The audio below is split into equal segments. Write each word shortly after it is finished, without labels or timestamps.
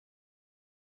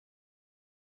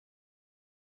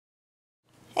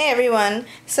Hey everyone!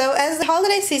 So as the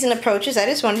holiday season approaches, I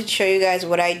just wanted to show you guys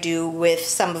what I do with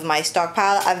some of my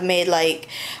stockpile. I've made like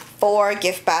 4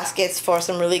 gift baskets for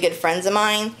some really good friends of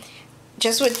mine,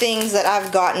 just with things that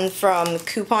I've gotten from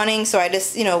couponing. So I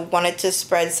just, wanted to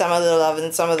spread some of the love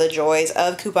and some of the joys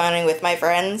of couponing with my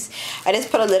friends. I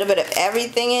just put a little bit of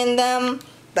everything in them.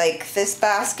 Like this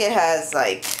basket has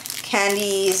like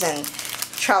candies and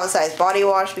travel size body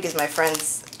wash because my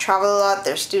friends travel a lot.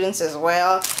 They're students as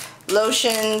well.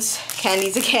 Lotions,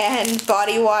 candies again,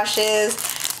 body washes,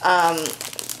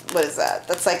 what is that?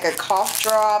 That's like a cough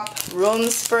drop, room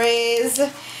sprays,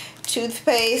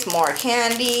 toothpaste, more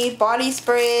candy, body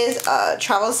sprays,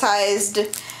 travel sized,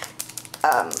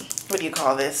 what do you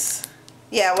call this?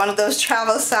 Yeah, one of those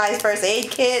travel sized first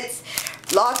aid kits,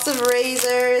 lots of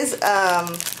razors,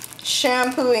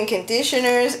 shampoo and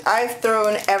conditioners. I've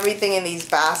thrown everything in these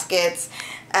baskets.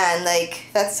 And like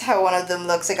that's how one of them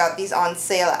looks. I got these on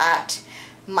sale at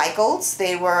Michael's.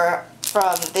 They were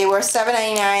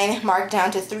 $7.99 marked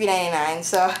down to $3.99,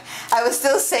 so I was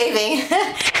still saving.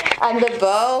 And the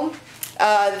bow,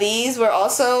 these were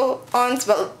also on,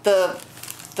 but the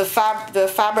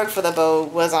fabric for the bow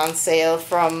was on sale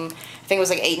from, I think it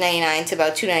was like $8.99 to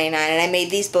about $2.99, and I made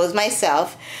these bows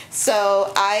myself.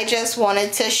 So I just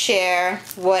wanted to share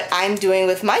what I'm doing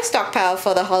with my stockpile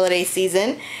for the holiday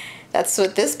season. That's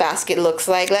what this basket looks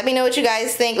like. Let me know what you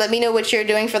guys think. Let me know what you're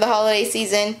doing for the holiday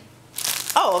season.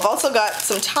 Oh, I've also got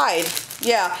some Tide.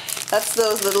 Yeah, that's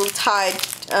those little Tide,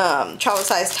 travel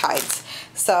size Tides.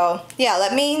 So, yeah,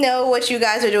 let me know what you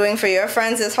guys are doing for your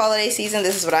friends this holiday season.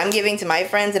 This is what I'm giving to my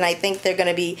friends, and I think they're going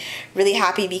to be really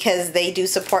happy because they do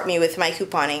support me with my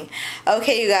couponing.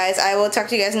 Okay, you guys, I will talk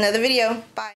to you guys in another video.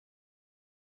 Bye.